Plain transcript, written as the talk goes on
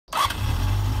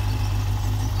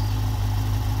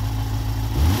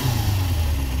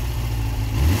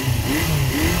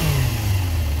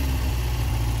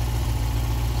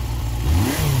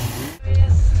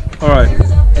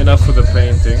Alright, enough of the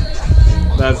painting.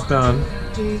 That's done.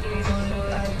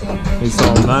 It's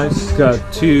all nice. It's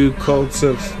got 2 coats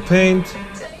of paint,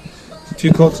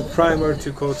 2 coats of primer,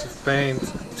 2 coats of paint,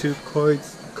 2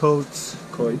 coats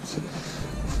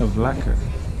of lacquer.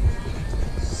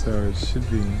 So it should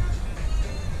be,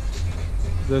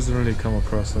 doesn't really come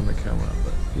across on the camera,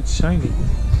 but it's shiny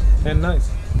and nice.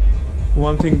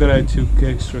 One thing that I took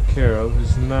extra care of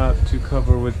is not to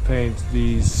cover with paint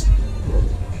these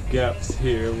gaps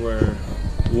here where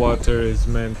water is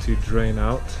meant to drain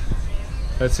out.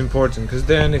 That's important, because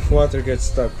then if water gets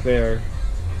stuck there,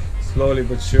 slowly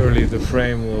but surely the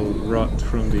frame will rot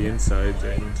from the inside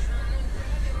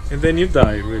and then you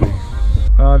die, really.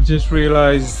 I've just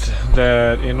realized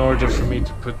that in order for me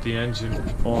to put the engine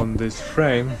on this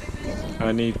frame,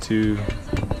 I need to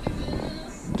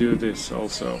do this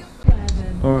also.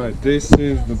 Alright, this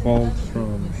is the bolt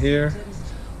from here.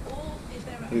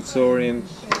 It's orient.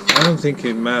 I don't think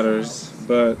it matters,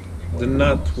 but the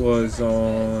nut was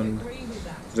on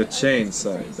the chain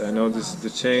side. I know this is the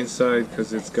chain side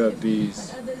because it's got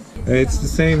these. It's the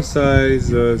same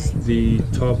size as the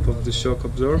top of the shock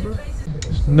absorber.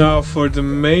 Now for the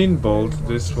main bolt,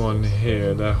 this one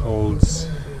here that holds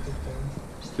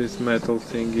this metal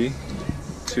thingy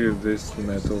to this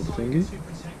metal thingy.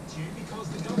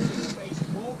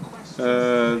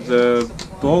 The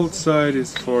bolt side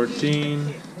is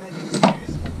 14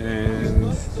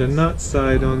 and the nut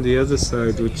side on the other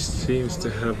side, which seems to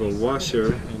have a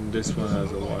washer, and this one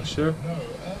has a washer,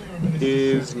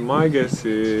 is, my guess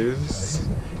is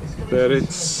that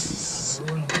it's,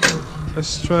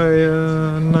 let's try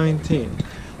 19,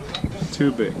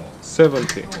 too big,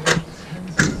 17.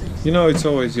 You know, it's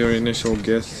always your initial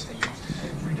guess.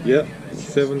 Yep,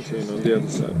 17 on the other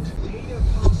side.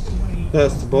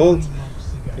 That's the bolt,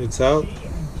 it's out.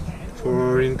 For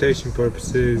orientation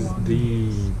purposes,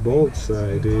 the bolt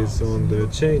side is on the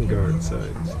chain guard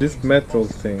side. This metal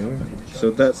thing, so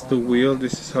that's the wheel,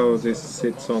 this is how this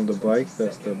sits on the bike,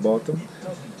 that's the bottom.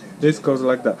 This goes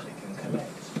like that.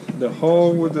 The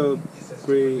hole with the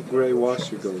gray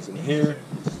washer goes in here,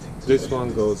 this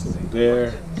one goes in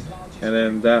there, and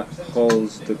then that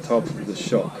holds the top of the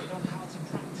shock.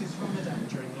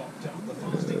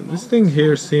 This thing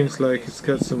here seems like it's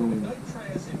got some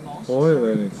oil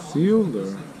and it's sealed,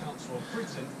 or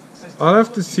I'll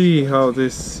have to see how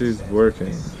this is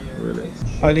working, really.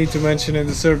 I need to mention in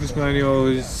the service manual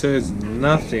it says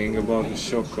nothing about the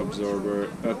shock absorber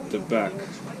at the back,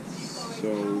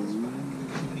 so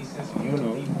I don't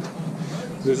know.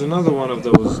 There's another one of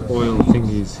those oil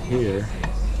thingies here.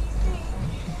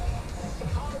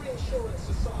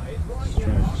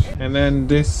 Strange. And then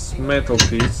this metal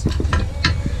piece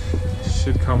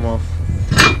should come off.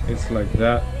 It's like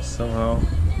that somehow.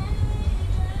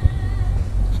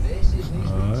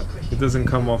 It doesn't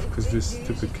come off because this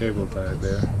stupid cable tied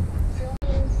there.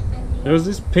 There's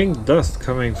this pink dust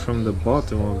coming from the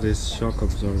bottom of this shock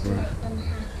absorber.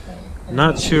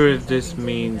 Not sure if this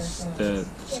means that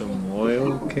some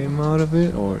oil came out of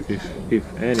it, or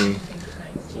if any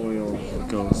oil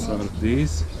goes out of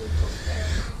these.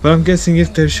 But I'm guessing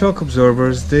if they're shock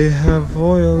absorbers, they have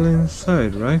oil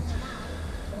inside, right?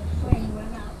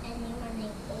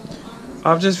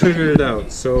 I've just figured it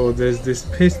out. So there's this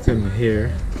piston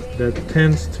here that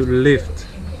tends to lift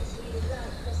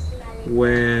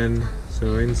when,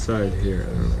 so inside here,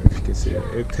 I don't know if you can see it,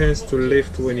 it tends to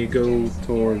lift when you go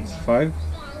towards 5,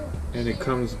 and it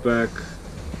comes back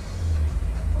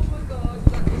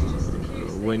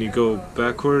when you go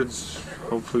backwards.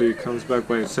 Hopefully it comes back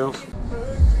by itself.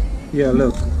 Yeah,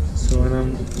 look, so when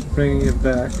I'm bringing it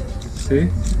back, see?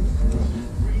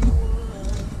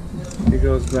 It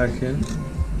goes back in.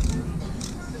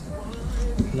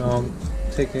 Now I'm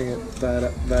taking it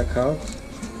back out.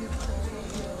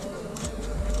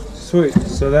 Sweet,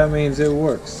 so that means it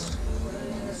works.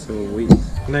 Sweet.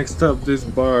 Next up, this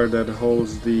bar that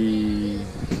holds the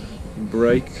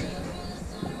brake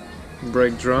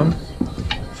drum.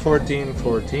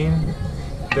 1414.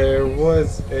 There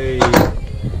was a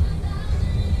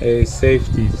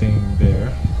safety thing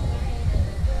there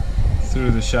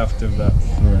through the shaft of that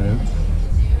thread.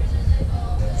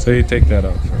 So you take that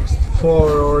out first. For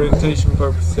orientation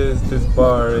purposes, this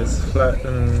bar is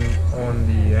flattened on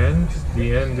the end.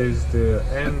 The end is the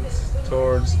end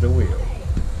towards the wheel.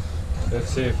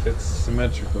 Let's see if it's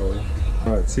symmetrical.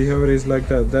 Alright, see how it is like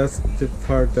that? That's the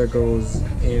part that goes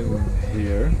in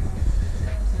here.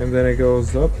 And then it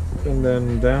goes up and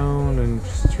then down and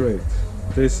straight.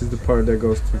 This is the part that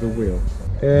goes to the wheel.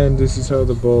 And this is how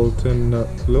the bolt and nut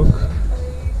look.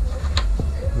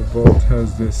 The bolt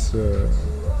has this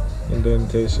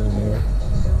indentation here.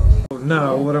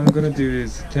 now what I'm gonna do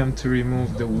is attempt to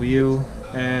remove the wheel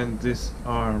and this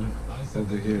arm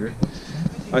over here.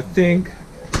 I think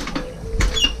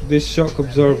this shock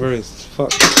absorber is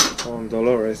fucked on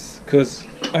Dolores because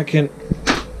I can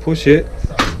push it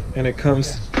and it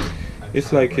comes,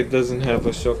 it's like it doesn't have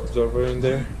a shock absorber in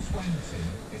there.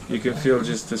 You can feel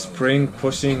just the spring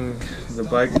pushing the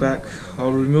bike back.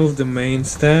 I'll remove the main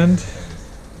stand.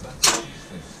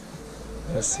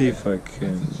 Let's see if I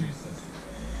can.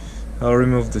 I'll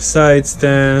remove the side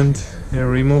stand and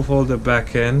remove all the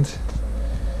back end.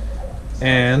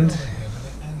 And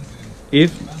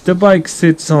if the bike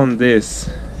sits on this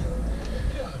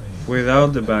without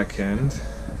the back end,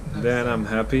 then I'm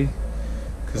happy,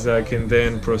 because I can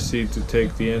then proceed to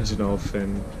take the engine off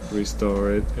and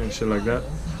restore it and shit like that.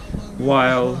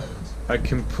 While I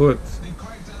can put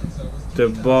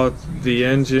the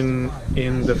engine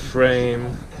in the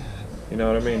frame, you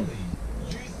know what I mean?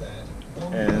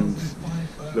 And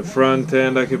the front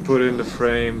end I can put in the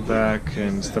frame back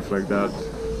and stuff like that.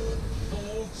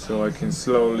 So I can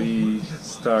slowly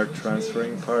start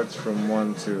transferring parts from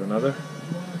one to another.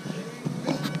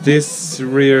 This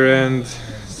rear end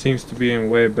seems to be in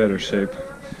way better shape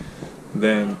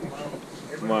than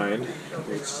mine,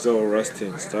 which is all rusty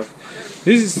and stuff.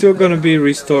 This is still gonna be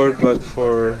restored, but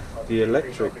for the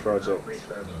electric project.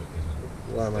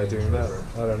 Why am I doing that?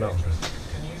 I don't know.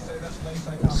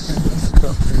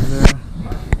 Stuff in there.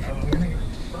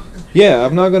 Yeah,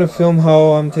 I'm not gonna film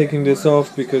how I'm taking this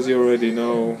off because you already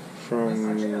know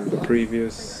from the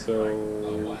previous,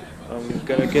 so I'm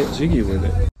gonna get jiggy with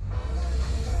it.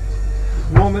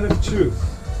 Moment of truth.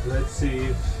 Let's see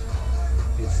if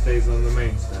it stays on the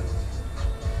main stand.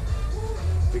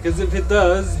 Because if it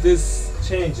does, this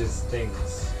changes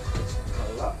things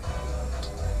a lot.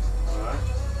 Alright.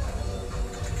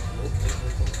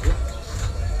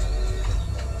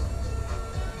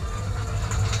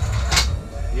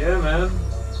 Yeah, man.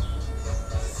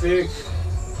 Sick.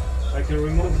 I can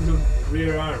remove the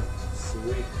rear arm.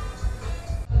 Sweet.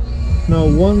 Now,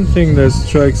 one thing that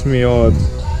strikes me odd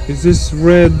is this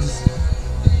red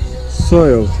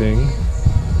soil thing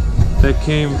that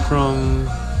came from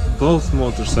both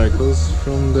motorcycles,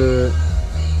 from the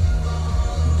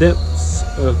depths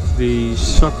of the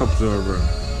shock absorber.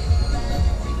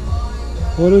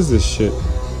 What is this shit?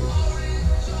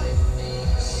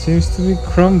 Seems to be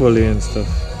crumbly and stuff.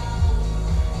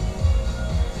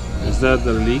 Is that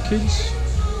the leakage?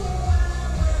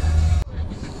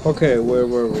 Okay, where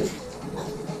were we?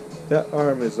 That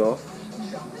arm is off.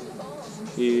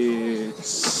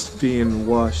 It's being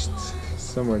washed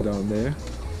somewhere down there.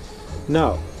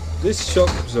 Now, this shock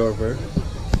absorber,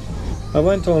 I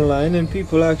went online and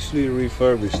people actually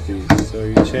refurbish these. So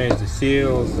you change the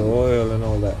seals, the oil and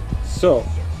all that. So,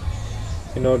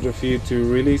 in order for you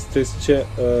to release this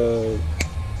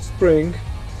spring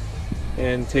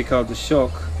and take out the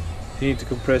shock, you need to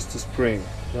compress the spring.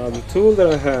 Now the tool that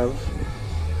I have,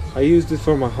 I used it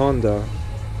for my Honda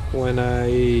when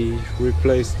I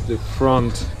replaced the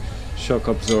front shock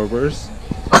absorbers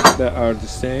that are the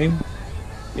same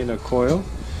in a coil.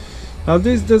 Now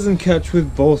this doesn't catch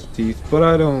with both teeth, but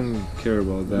I don't care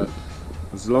about that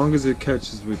as long as it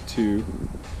catches with two,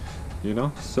 you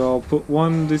know. So I'll put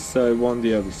one this side, one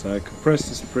the other side, compress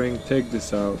the spring, take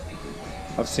this out.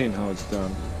 I've seen how it's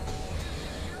done.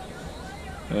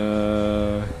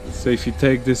 So if you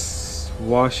take this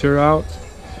washer out,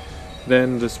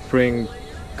 then the spring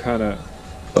kinda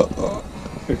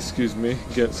excuse me,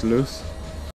 gets loose.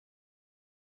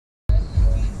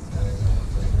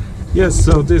 Yes,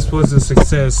 so this was a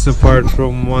success apart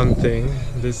from one thing.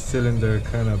 This cylinder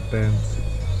kinda bent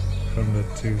from the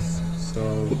tooth.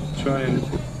 So try and,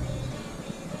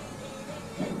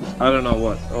 I don't know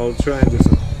what, I'll try and do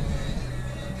something.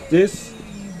 This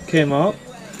came out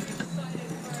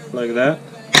like that,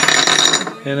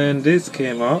 and then this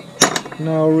came out.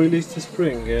 Now I'll release the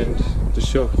spring and the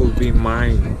shock will be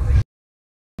mine.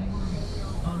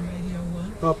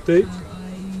 Update,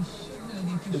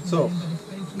 it's off.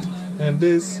 And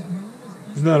this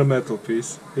is not a metal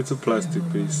piece, it's a plastic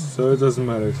piece, so it doesn't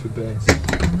matter if it bends.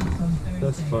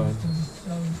 That's fine.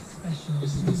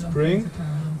 This is the spring.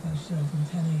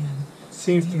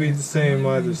 Seems to be the same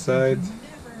either side.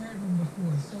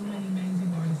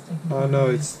 Oh no,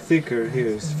 it's thicker here,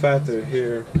 it's fatter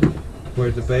here where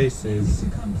the base is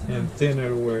and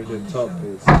thinner where the top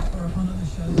is.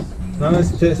 Now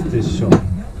let's test this shock.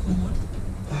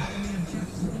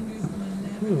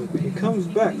 It comes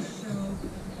back,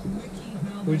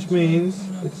 which means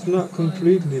it's not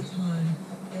completely.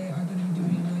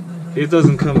 It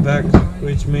doesn't come back,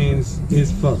 which means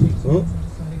it's fucked. Oh.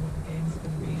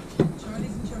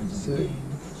 So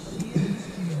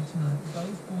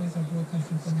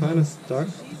kind of stuck,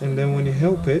 and then when you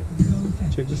help it,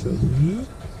 check this out,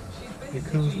 it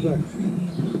comes back.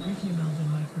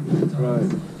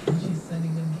 Right.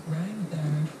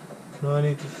 Now I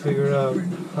need to figure out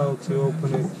how to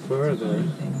open it further.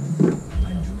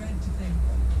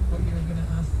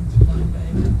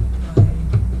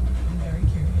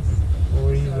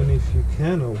 Or even if you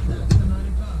can open it.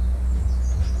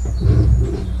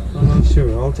 I'm not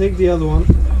sure. I'll take the other one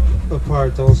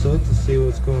apart also to see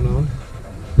what's going on.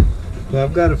 But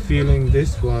I've got a feeling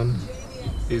this one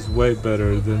is way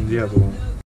better than the other one.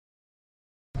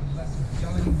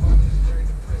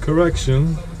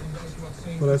 Correction.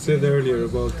 What I said earlier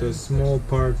about the small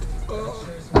part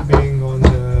being on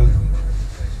the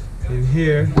in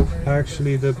here,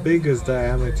 actually the biggest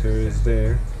diameter is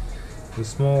there. The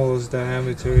smallest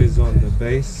diameter is on the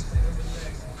base.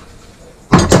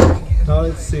 Now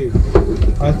let's see.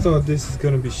 I thought this is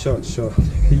gonna be shot.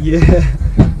 Yeah,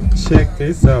 check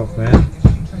this out, man.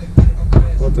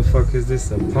 What the fuck is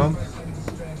this? A pump?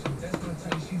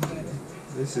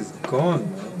 This is gone,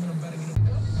 man.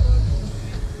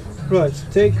 Right, to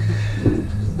take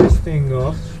this thing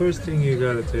off, first thing you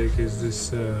gotta take is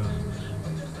this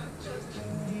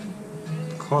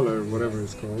collar, whatever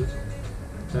it's called,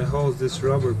 that holds this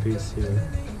rubber piece here.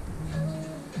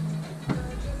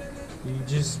 You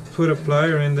just put a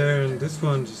plier in there, and this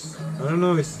one just, I don't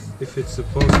know if it's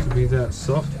supposed to be that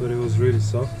soft, but it was really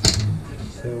soft,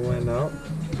 so it went out.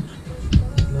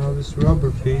 Now this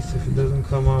rubber piece, if it doesn't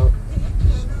come out,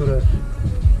 just put a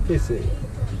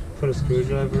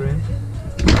screwdriver in,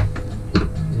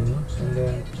 and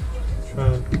then try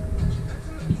and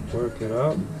work it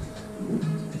out.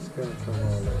 It's gonna come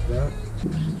out like that.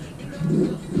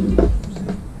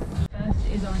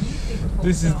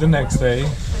 This is the next day.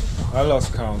 I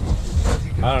lost count.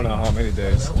 I don't know how many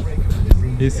days.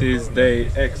 This is day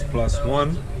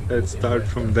X+1. Let's start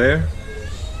from there.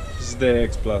 This is day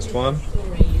X+1.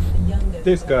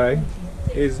 This guy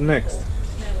is next.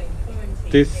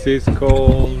 This is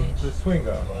called the swing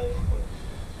arm.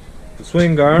 The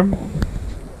swing arm,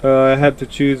 I had to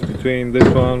choose between this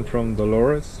one from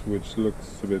Dolores, which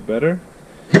looks a bit better,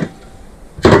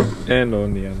 and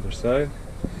on the underside,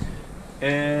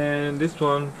 and this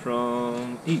one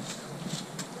from Eve.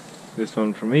 This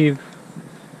one from Eve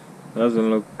doesn't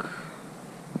look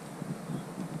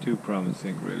too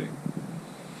promising, really.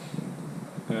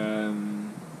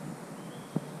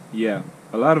 Yeah,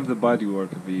 a lot of the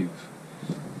bodywork of Eve,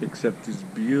 except this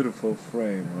beautiful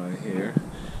frame right here,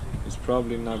 is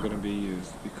probably not going to be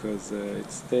used because it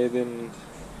stayed in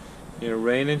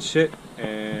rain and shit,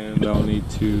 and I'll need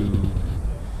to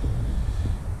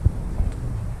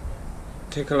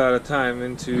take a lot of time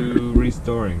into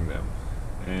restoring them,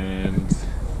 and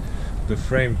the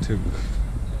frame took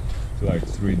like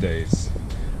 3 days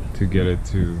to get it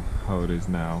to how it is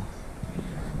now,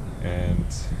 and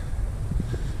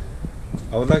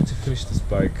I would like to finish this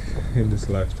bike in this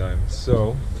lifetime,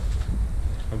 so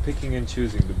I'm picking and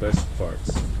choosing the best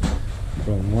parts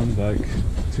from one bike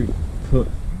to put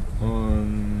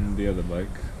on the other bike.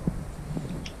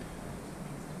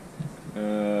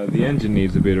 The engine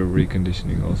needs a bit of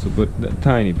reconditioning also, but a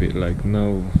tiny bit, like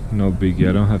no biggie.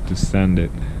 I don't have to sand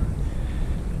it.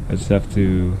 I just have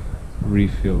to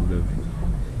refill the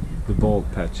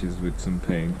bald patches with some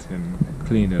paint and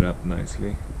clean it up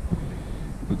nicely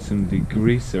with some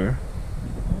degreaser.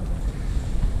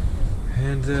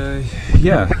 And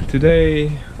yeah,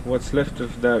 today what's left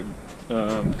of that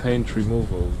paint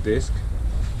removal disc,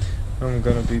 I'm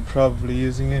gonna be probably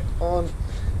using it on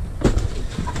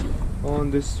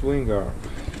this swing arm.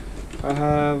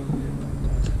 I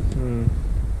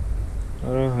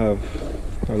don't have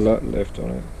a lot left on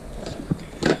it.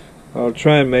 I'll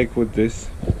try and make with this.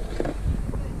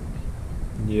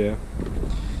 Yeah,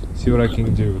 see what I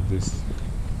can do with this.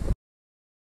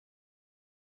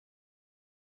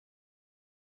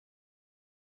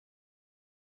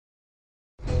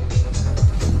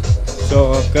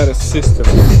 So I've got a system.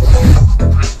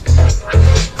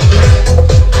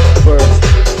 First,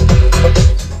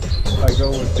 I go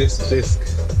with this disc.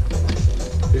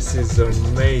 This is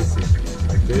amazing.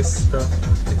 Like, this stuff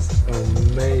is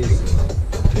amazing.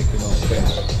 Taking off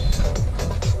bench.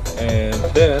 And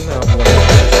then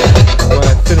when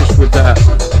I finish with that,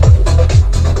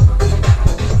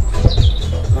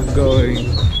 I'm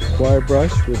going wire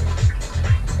brush with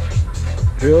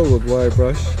drill with wire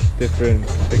brush, different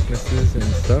thicknesses and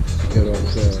stuff to get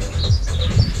off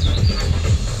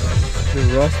the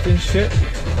rust and shit.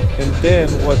 And then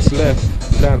what's left,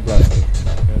 sandblasting,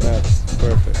 and that's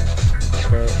perfect.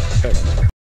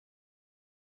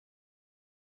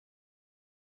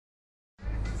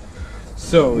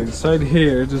 So inside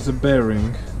here there's a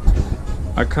bearing.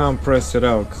 I can't press it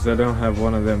out because I don't have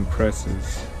one of them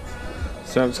presses.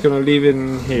 So I'm just gonna leave it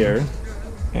in here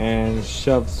and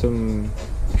shove some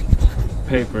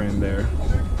paper in there,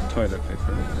 toilet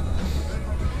paper.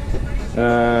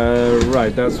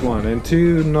 Right, that's one. And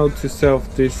two, note to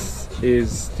self, this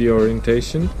is the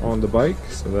orientation on the bike,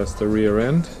 so that's the rear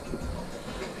end.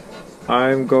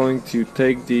 I'm going to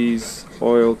take these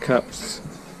oil caps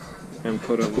and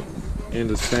put them in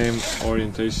the same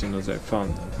orientation as I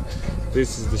found them.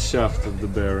 This is the shaft of the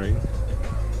bearing.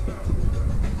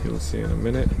 You'll see in a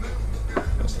minute.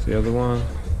 That's the other one.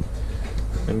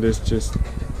 And this just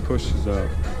pushes out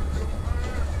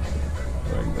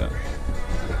like that.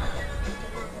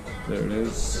 There it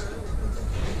is.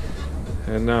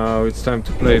 And now it's time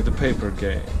to play the paper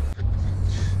game.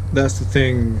 That's the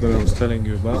thing that I was telling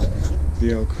you about,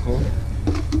 the alcohol.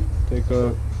 Take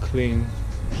a clean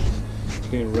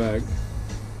rag.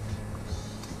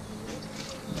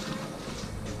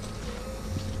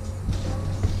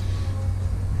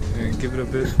 And give it a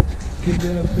bit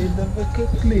of a good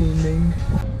cleaning.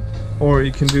 Or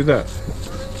you can do that.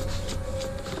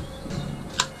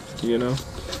 You know?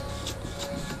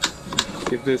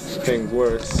 If this thing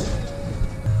works.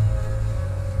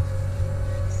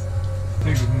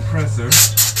 Take a compressor.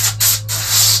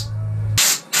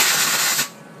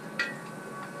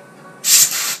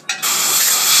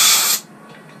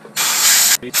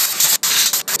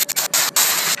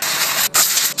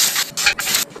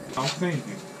 I'm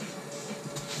thinking.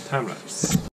 Time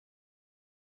lapse.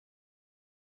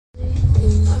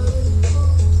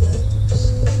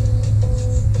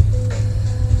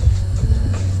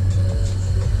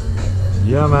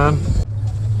 Yeah, man.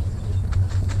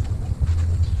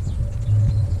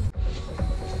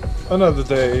 Another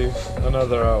day,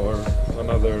 another hour,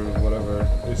 another whatever.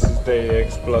 This is day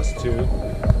X plus 2.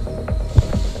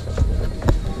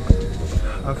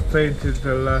 I've painted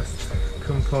the last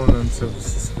components of the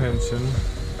suspension.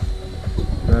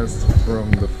 That's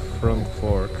from the front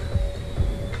fork.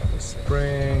 The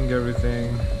spring,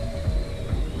 everything.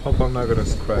 Hope I'm not gonna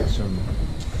scratch them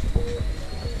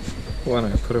when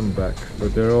I put them back,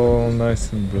 but they're all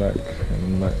nice and black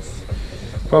and nice.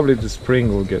 Probably the spring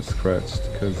will get scratched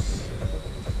because,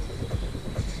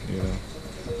 you know.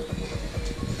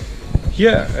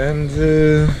 Yeah, and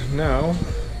now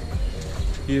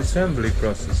the assembly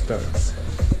process starts.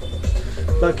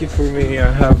 Lucky for me,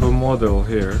 I have a model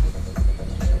here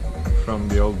from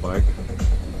the old bike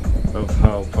of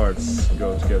how parts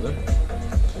go together.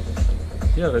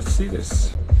 Yeah, let's see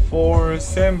this. For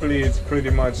assembly, it's pretty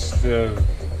much the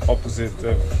opposite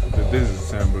of the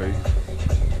disassembly.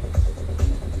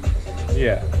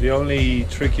 Yeah, the only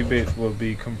tricky bit will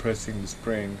be compressing the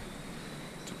spring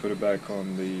to put it back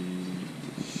on the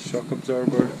shock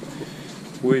absorber,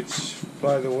 which,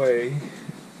 by the way,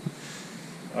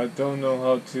 I don't know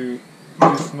how to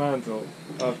dismantle.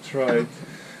 I've tried,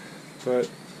 but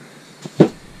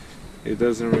it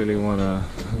doesn't really want to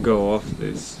go off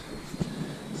this.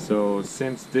 So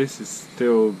since this is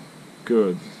still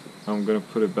good, I'm gonna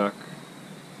put it back,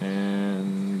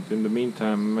 and in the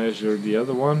meantime measure the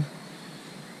other one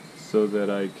so that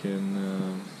I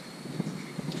can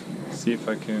see if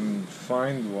I can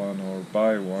find one or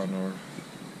buy one or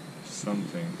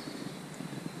something.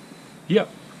 Yep.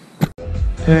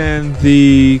 And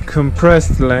the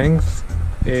compressed length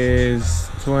is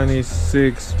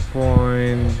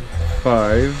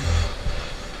 26.5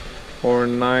 or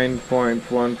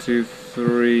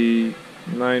 9.123,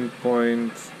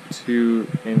 9.2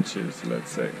 inches,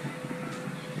 let's say.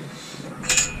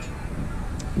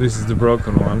 This is the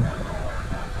broken one.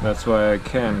 That's why I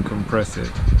can compress it.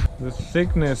 The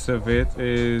thickness of it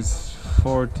is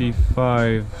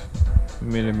 45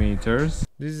 millimeters.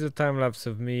 This is a time lapse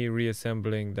of me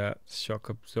reassembling that shock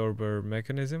absorber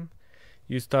mechanism.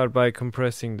 You start by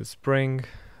compressing the spring,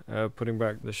 putting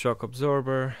back the shock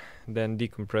absorber, then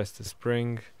decompress the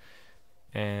spring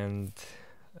and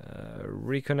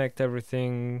reconnect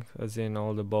everything, as in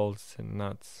all the bolts and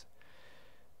nuts,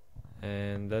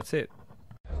 and that's it.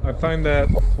 I find that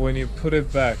when you put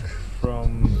it back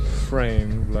from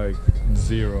frame, like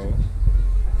 0,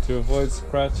 to avoid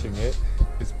scratching it,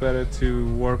 it's better to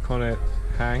work on it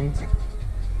hanged.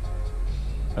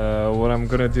 What I'm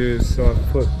gonna do is, so I'll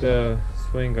put the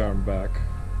swing arm back,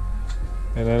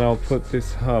 and then I'll put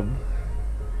this hub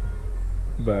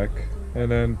back,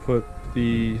 and then put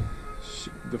the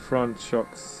front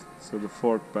shocks, so the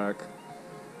fork back,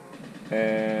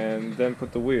 and then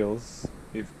put the wheels,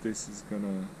 if this is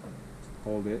gonna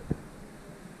hold it,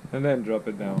 and then drop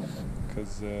it down,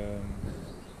 because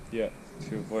yeah,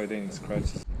 to avoid any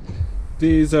scratches.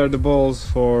 These are the balls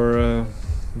for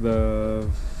the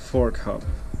fork hub.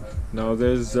 Now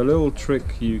there's a little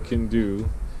trick you can do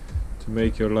to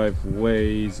make your life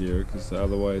way easier, because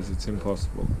otherwise it's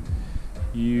impossible.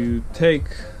 You take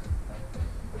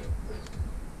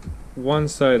one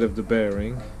side of the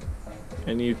bearing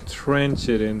and you trench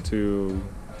it into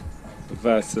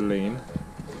Vaseline.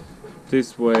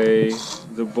 This way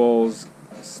the balls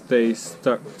stay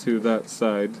stuck to that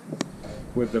side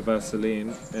with the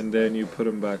Vaseline, and then you put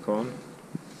them back on.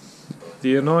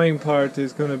 The annoying part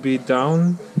is going to be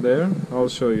down there. I'll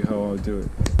show you how I'll do it.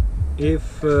 If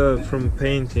from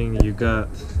painting you got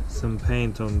some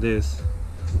paint on this,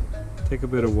 take a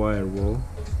bit of wire wool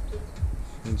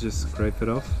and just scrape it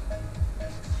off.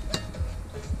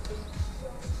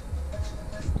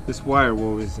 This wire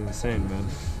wool is insane, man.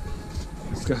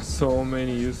 It's got so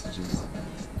many usages.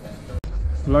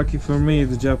 Lucky for me,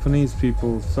 the Japanese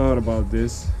people thought about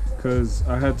this, because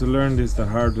I had to learn this the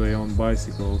hard way on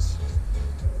bicycles,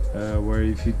 where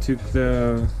if you took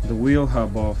the wheel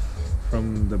hub off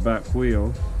from the back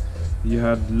wheel, you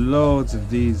had loads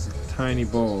of these tiny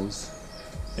balls,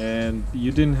 and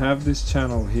you didn't have this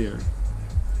channel here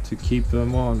to keep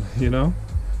them on, you know?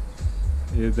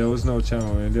 There was no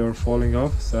channel and they were falling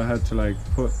off, so I had to like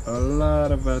put a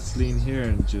lot of Vaseline here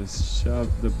and just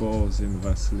shove the balls in the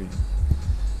Vaseline.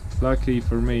 Lucky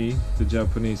for me, the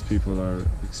Japanese people are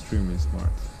extremely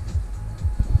smart.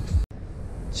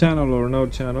 Channel or no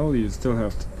channel, you still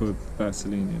have to put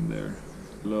Vaseline in there.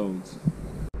 Loads.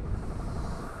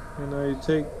 And now you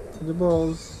take the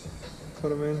balls, put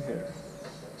them in here.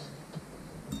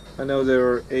 I know there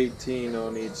were 18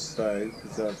 on each side,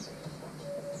 because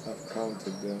I've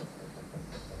counted them.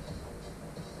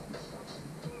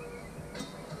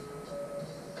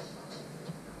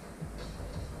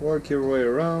 Work your way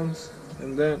around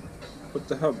and then put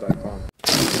the hub back on.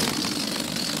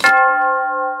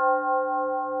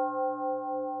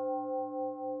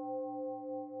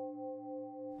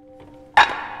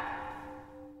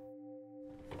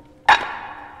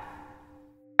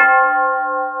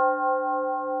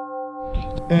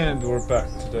 And we're back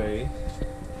today.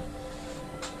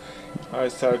 I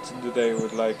started the day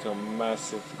with like a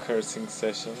massive cursing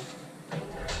session.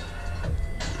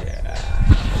 Yeah.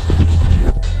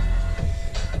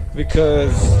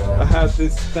 Because I had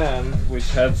this stand which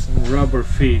had some rubber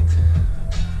feet,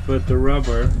 but the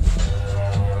rubber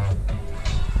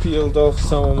peeled off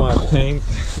some of my paint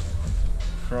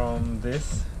from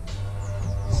this.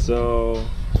 So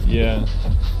yeah,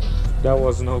 that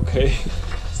wasn't okay.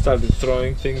 Started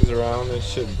throwing things around and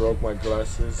shit, broke my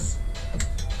glasses.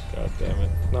 God damn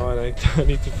it. Now I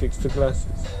need to fix the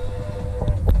glasses.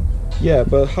 Yeah,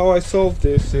 but how I solved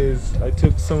this is I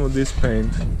took some of this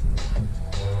paint.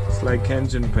 It's like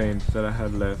engine paint that I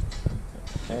had left.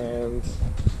 And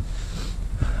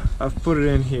I've put it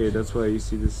in here. That's why you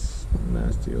see this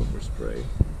nasty overspray.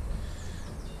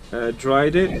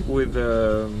 Dried it with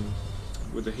a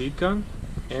heat gun.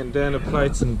 And then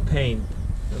applied some paint.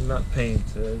 Not paint,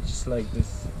 just like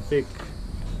this thick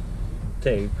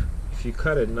tape. If you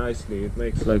cut it nicely, it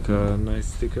makes like a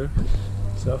nice sticker.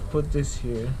 So I've put this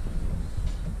here,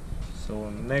 so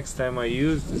next time I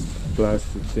use this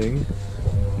plastic thing,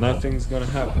 nothing's gonna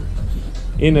happen.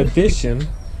 In addition,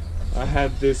 I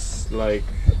had this like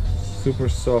super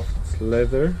soft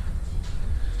leather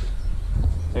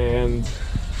and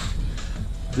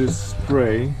this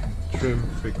spray, Trim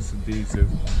Fix Adhesive,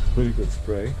 pretty good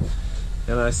spray.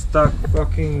 And I stuck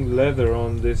fucking leather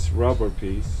on this rubber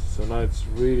piece, so now it's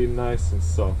really nice and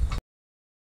soft.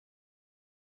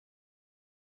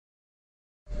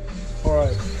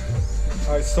 Alright,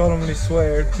 I solemnly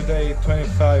swear today,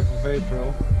 25th of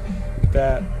April,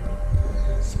 that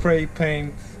spray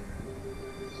paint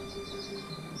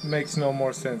makes no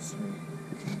more sense to me.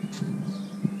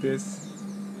 This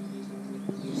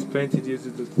is painted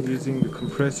using the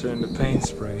compressor and the paint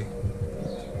spray.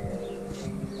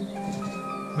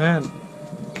 Man,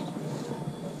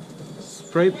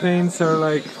 spray paints are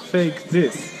like fake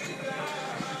this.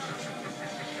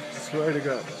 Swear to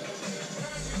God.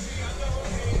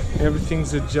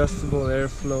 Everything's adjustable,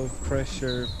 airflow,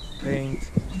 pressure, paint.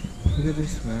 Look at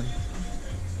this, man.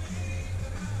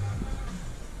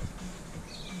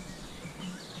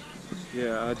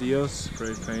 Yeah, adios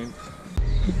spray paint.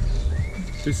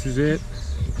 This is it.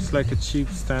 It's like a cheap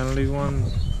Stanley one.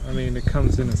 I mean, it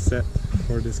comes in a set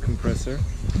for this compressor.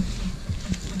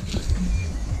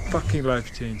 Fucking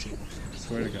life-changing,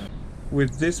 swear to God.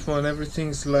 With this one,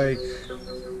 everything's like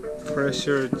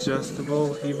pressure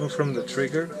adjustable, even from the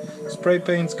trigger. Spray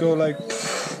paints go like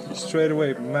straight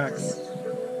away max,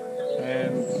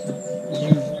 and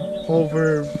you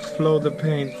overflow the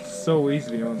paint so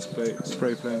easily on spray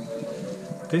paint.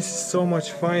 This is so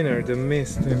much finer, the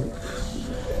mist, and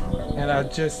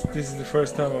this is the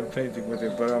first time I'm painting with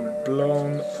it, but I'm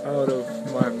blown out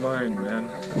of my mind, man.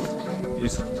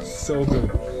 It's so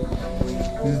good.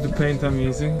 This is the paint I'm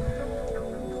using.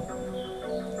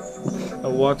 A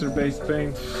water-based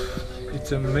paint.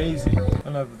 It's amazing.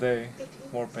 Another day,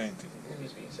 more painting.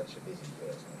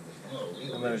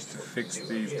 I managed to fix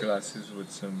these glasses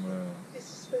with some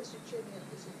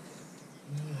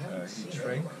heat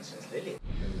shrink.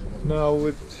 Now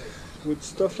with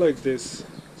stuff like this,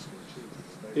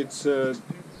 it's a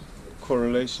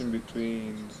correlation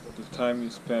between the time you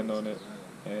spend on it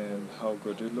and how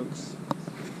good it looks.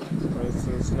 For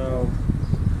instance, now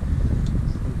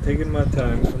I'm taking my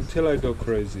time until I go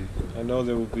crazy. I know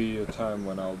there will be a time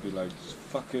when I'll be like,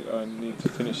 fuck it, I need to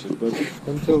finish it, but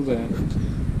until then,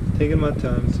 taking my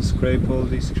time to scrape all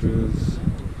these screws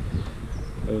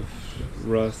of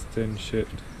rust and shit.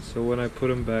 So when I put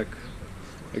them back,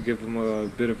 I give them a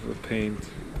bit of a paint.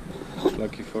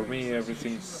 Lucky for me,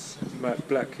 everything's matte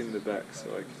black in the back, so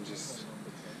I can just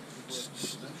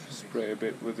spray a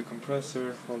bit with the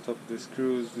compressor on top of the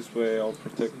screws. This way I'll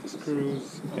protect the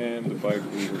screws and the bike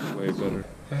will look way better.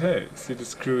 Hey, see the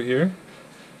screw here?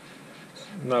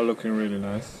 Not looking really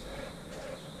nice.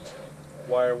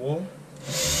 Wire wool.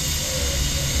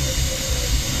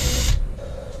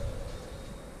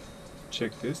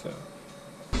 Check this out.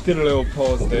 Did a little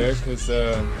pause there because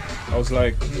I was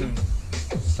like,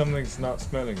 something's not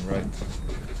smelling right,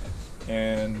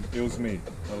 and it was me.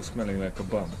 I was smelling like a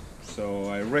bum, so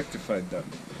I rectified that.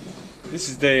 This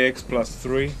is day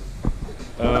X+3,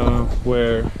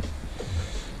 where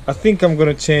I think I'm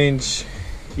gonna change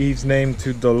Eve's name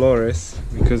to Dolores,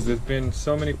 because there's been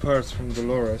so many parts from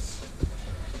Dolores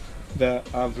that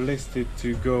I've listed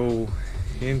to go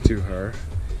into her.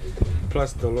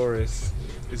 Plus Dolores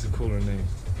is a cooler name,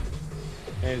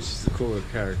 and she's a cooler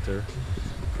character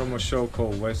from a show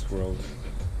called Westworld.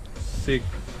 Sick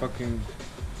fucking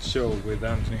show with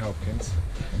Anthony Hopkins.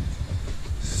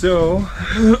 So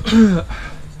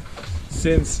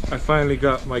since I finally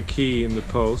got my key in the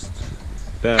post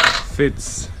that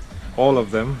fits all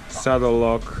of them, saddle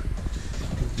lock,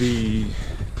 the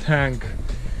tank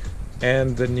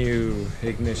and the new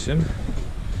ignition,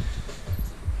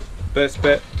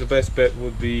 the best bet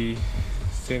would be,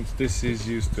 since this is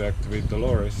used to activate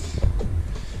Dolores,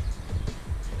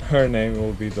 her name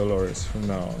will be Dolores from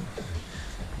now on.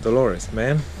 Dolores,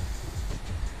 man.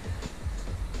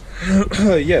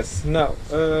 Yes, now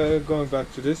going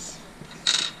back to this.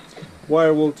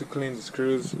 Wire wool to clean the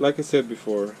screws. Like I said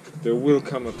before, there will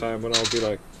come a time when I'll be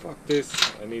like, fuck this,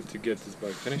 I need to get this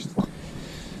bike finished.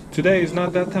 Today is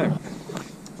not that time.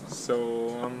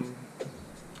 So I'm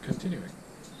continuing.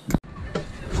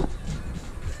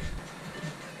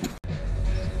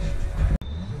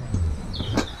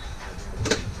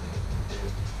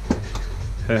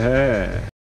 Hehe.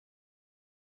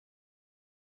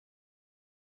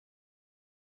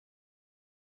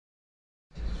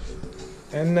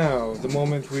 And now, the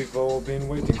moment we've all been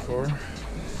waiting for,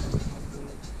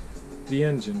 the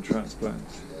engine transplant.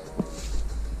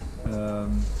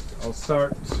 I'll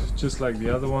start just like the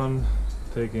other one,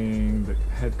 taking the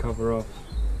head cover off,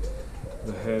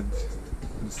 the head,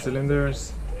 the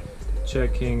cylinders,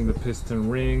 checking the piston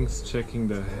rings, checking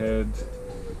the head,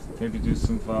 maybe do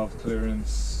some valve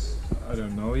clearance, I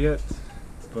don't know yet,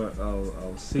 but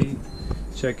I'll see.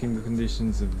 Checking the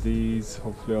conditions of these,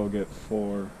 hopefully I'll get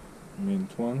 4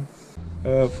 mint ones.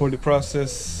 For the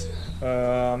process,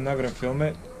 I'm not gonna film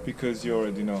it because you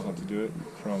already know how to do it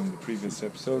from the previous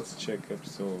episodes. Check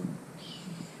episode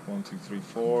 1, 2, 3,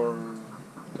 4,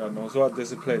 God knows what.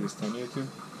 There's a playlist on YouTube.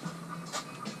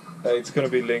 It's gonna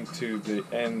be linked to the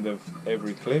end of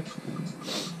every clip.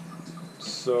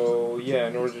 So yeah,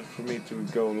 in order for me to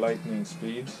go lightning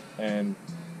speed and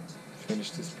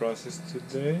finish this process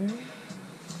today,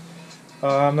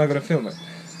 I'm not gonna film it.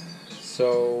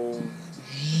 So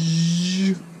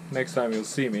next time you'll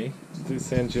see me,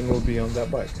 this engine will be on that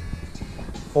bike.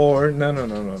 Or no.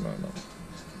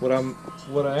 What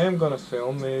I am gonna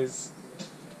film is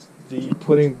the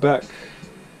putting back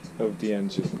of the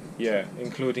engine. Yeah,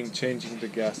 including changing the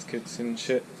gaskets and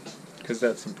shit, because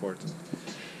that's important.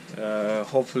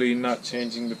 Hopefully not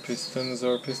changing the pistons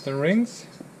or piston rings,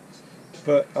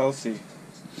 but I'll see.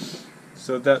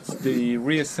 So that's the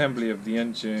reassembly of the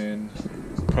engine,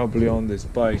 probably on this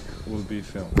bike, will be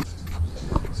filmed.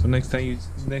 So next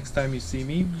time you see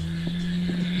me,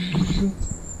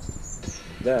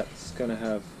 that's gonna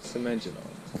have some engine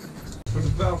on. For the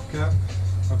valve cap,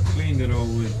 I've cleaned it all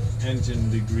with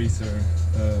engine degreaser,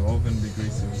 oven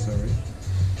degreaser, sorry.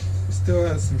 This still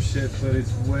has some shit, but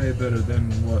it's way better than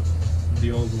what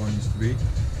the old one used to be.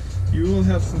 You will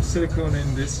have some silicone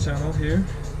in this channel here.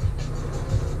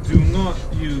 Do not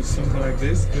use something like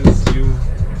this because you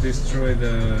destroy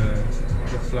the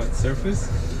flat surface.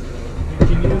 You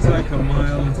can use like a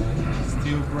mild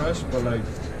steel brush, but like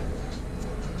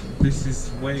this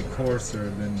is way coarser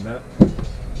than that.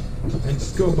 And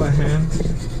just go by hand,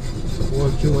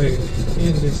 work your way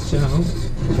in this channel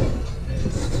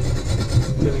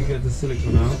until you get the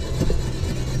silicone out.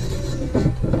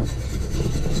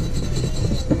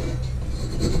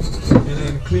 And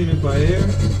then clean it by air.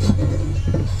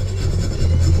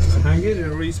 Hang it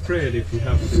and respray it if you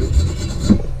have to.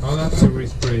 I'll have to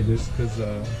respray this because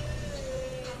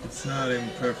it's not in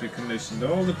perfect condition.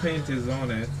 All the paint is on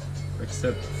it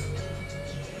except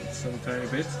some tiny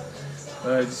bits.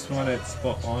 But I just want it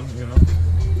spot on, you know.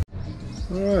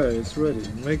 Alright, it's ready.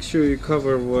 Make sure you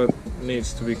cover what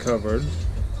needs to be covered.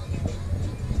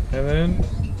 And then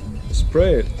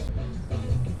spray it.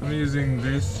 I'm using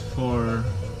this for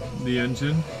the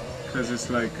engine because it's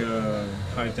like a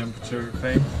high temperature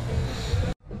paint.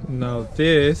 Now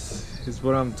this is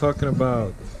what I'm talking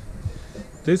about.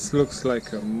 This looks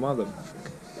like a motherfucker.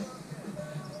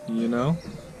 You know?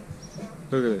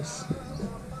 Look at this.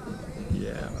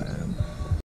 Yeah, man.